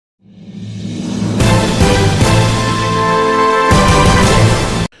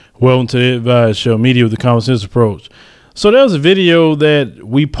Welcome to the Advice Show, media with the common sense approach. So there was a video that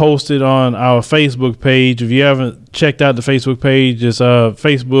we posted on our Facebook page. If you haven't checked out the Facebook page, it's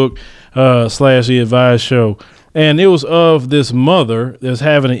Facebook / the Advice Show. And it was of this mother that's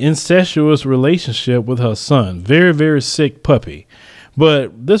having an incestuous relationship with her son. Very, very sick puppy.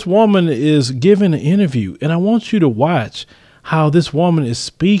 But this woman is giving an interview, and I want you to watch how this woman is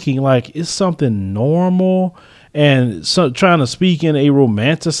speaking like it's something normal, and trying to speak in a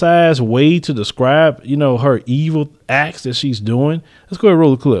romanticized way to describe, you know, her evil acts that she's doing. Let's go ahead and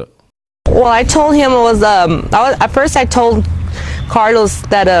roll the clip. Well, I told him it was, at first I told Carlos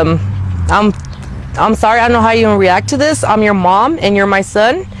that, I'm sorry, I don't know how you react to this. I'm your mom and you're my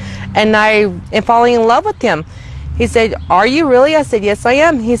son, and I am falling in love with him. He said, are you really? I said, yes, I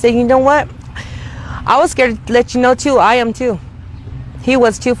am. He said, you know what? I was scared to let you know too. I am too. He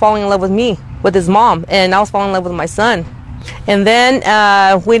was too, falling in love with me, with his mom, and I was falling in love with my son. And then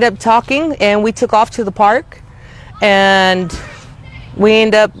we ended up talking, and we took off to the park, and we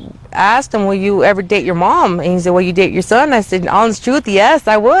ended up asked him, will you ever date your mom? And he said, will you date your son? I said, honest truth, yes,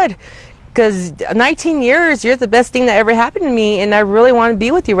 I would. Because 19 years, you're the best thing that ever happened to me, and I really want to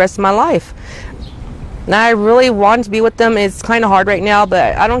be with you the rest of my life. And I really want to be with them. It's kind of hard right now,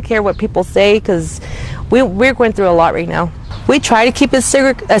 but I don't care what people say, because we're going through a lot right now. We try to keep it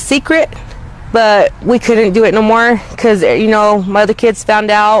a secret, but we couldn't do it no more, because, you know, my other kids found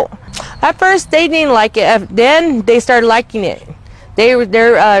out. At first, they didn't like it. Then they started liking it. They're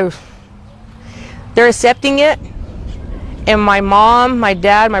accepting it. And my mom, my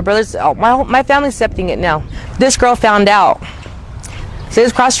dad, my brothers, my family's accepting it now. This girl found out. So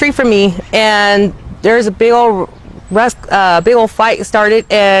it's across the street from me, and there's a big old fight started,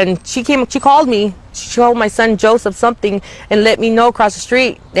 and she called me. She called my son Joseph something and let me know across the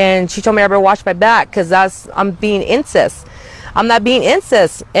street, and she told me I better watch my back, because I'm being incest. I'm not being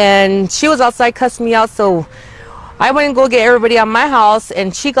incest. And she was outside cussing me out, so I went and go get everybody out of my house,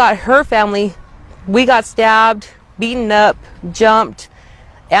 and she got her family. We got stabbed, beaten up, jumped.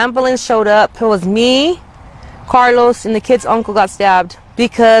 Ambulance showed up. It was me, Carlos, and the kid's uncle got stabbed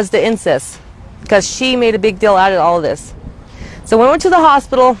because the incest, because she made a big deal out of all of this. So we went to the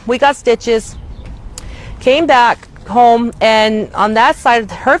hospital, we got stitches, came back home, and on that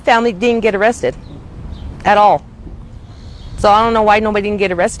side, her family didn't get arrested at all. So I don't know why nobody didn't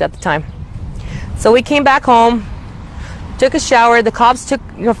get arrested at the time. So we came back home, took a shower. The cops took,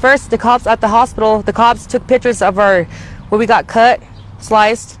 first the cops at the hospital, the cops took pictures of where we got cut,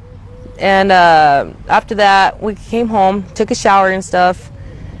 sliced, and after that we came home, took a shower and stuff.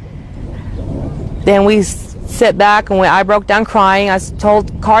 Then we sat back, and I broke down crying. I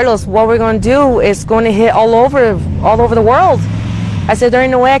told Carlos, what we're going to do is going to hit all over the world. I said, there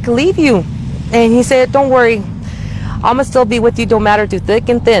ain't no way I can leave you. And he said, don't worry, I'm going to still be with you, no matter through thick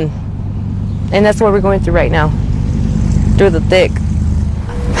and thin. And that's what we're going through right now, through the thick.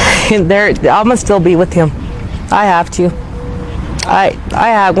 And I'm going to still be with him. I have to. I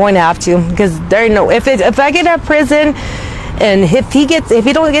am going to have to, because there ain't no, if I get out of prison, and if he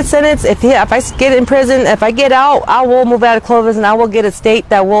don't get sentenced, if I get in prison, if I get out, I will move out of Clovis, and I will get a state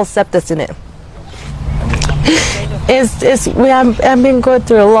that will accept us in it. I've been going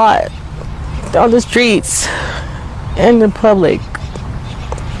through a lot on the streets and in public,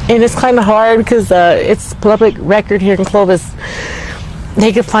 and it's kind of hard because it's public record here in Clovis.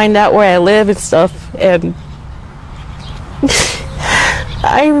 They can find out where I live and stuff, and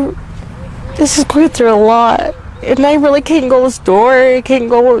this is going through a lot. And I really can't go to the store. I can't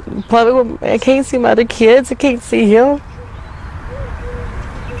go public. I can't see my other kids. I can't see him.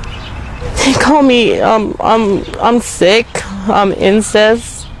 They call me, I'm sick. I'm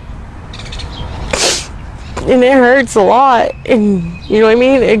incest. And it hurts a lot. And you know what I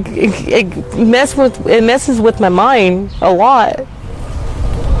mean? It messes with my mind a lot.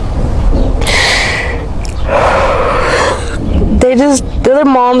 The other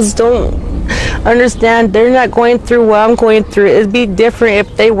moms don't understand. They're not going through what I'm going through. It'd be different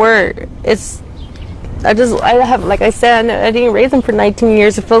if they were. I have, like I said, I didn't raise him for 19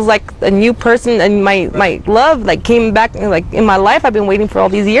 years. It feels like a new person, and my love like came back, like in my life. I've been waiting for all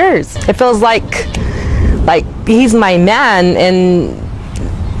these years. It feels like he's my man, and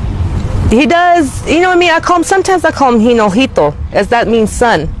he does, you know what I mean? Sometimes I call him Hinojito, as that means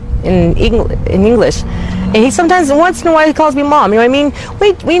son in English. And he sometimes, once in a while, he calls me mom. You know what I mean?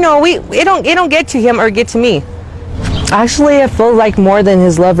 It don't get to him or get to me. Actually, I feel like more than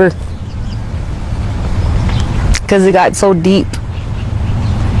his lover, because it got so deep.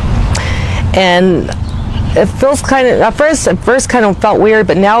 And it feels kind of, at first kind of felt weird,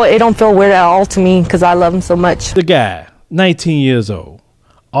 but now it don't feel weird at all to me, because I love him so much. The guy, 19 years old,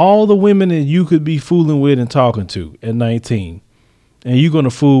 all the women that you could be fooling with and talking to at 19, and you're going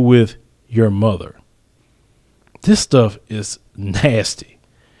to fool with your mother. This stuff is nasty.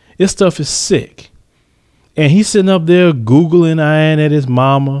 This stuff is sick. And he's sitting up there Googling, eyeing at his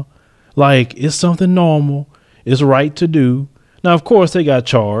mama like it's something normal. It's right to do. Now, of course, they got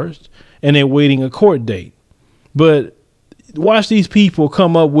charged and they're waiting a court date. But watch these people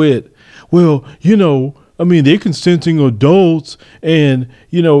come up with, well, you know, I mean, they're consenting adults, and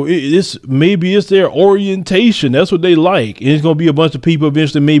you know, maybe it's their orientation. That's what they like. And it's gonna be a bunch of people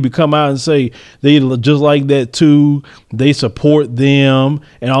eventually maybe come out and say they just like that too. They support them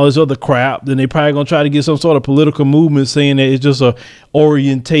and all this other crap. Then they probably gonna try to get some sort of political movement saying that it's just a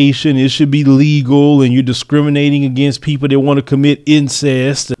orientation. It should be legal, and you're discriminating against people that want to commit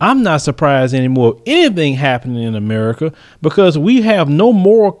incest. I'm not surprised anymore of anything happening in America because we have no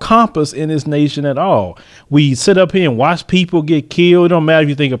moral compass in this nation at all. We sit up here and watch people get killed. It don't matter if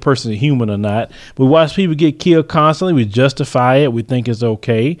you think a person is human or not. We watch people get killed constantly. We justify it. We think it's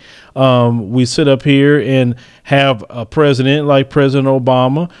okay. We sit up here and have a president like President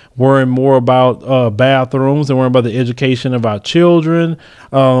Obama worrying more about bathrooms and worrying about the education of our children.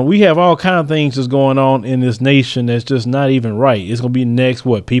 We have all kinds of things that's going on in this nation that's just not even right. It's going to be next,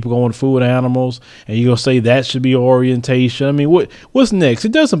 what, people going to food animals, and you're going to say that should be orientation. I mean, what's next?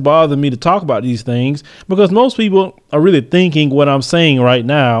 It doesn't bother me to talk about these things because most people are really thinking what I'm saying right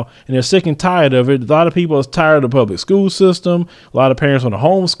now, and they're sick and tired of it. A lot of people are tired of the public school system. A lot of parents want to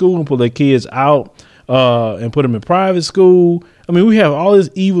homeschool and pull their kids out and put them in private school. I mean, we have all this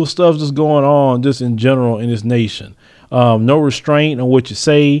evil stuff just going on just in general in this nation. No restraint on what you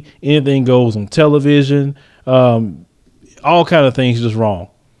say. Anything goes on television. All kind of things just wrong.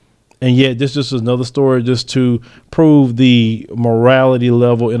 And yet this just is another story just to prove the morality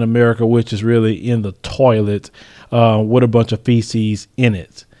level in America, which is really in the toilet with a bunch of feces in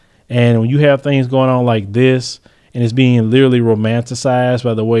it. And when you have things going on like this, and it's being literally romanticized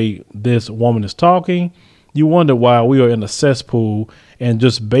by the way this woman is talking, you wonder why we are in a cesspool and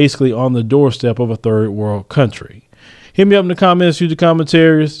just basically on the doorstep of a third world country. Hit me up in the comments, use the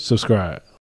commentaries, subscribe.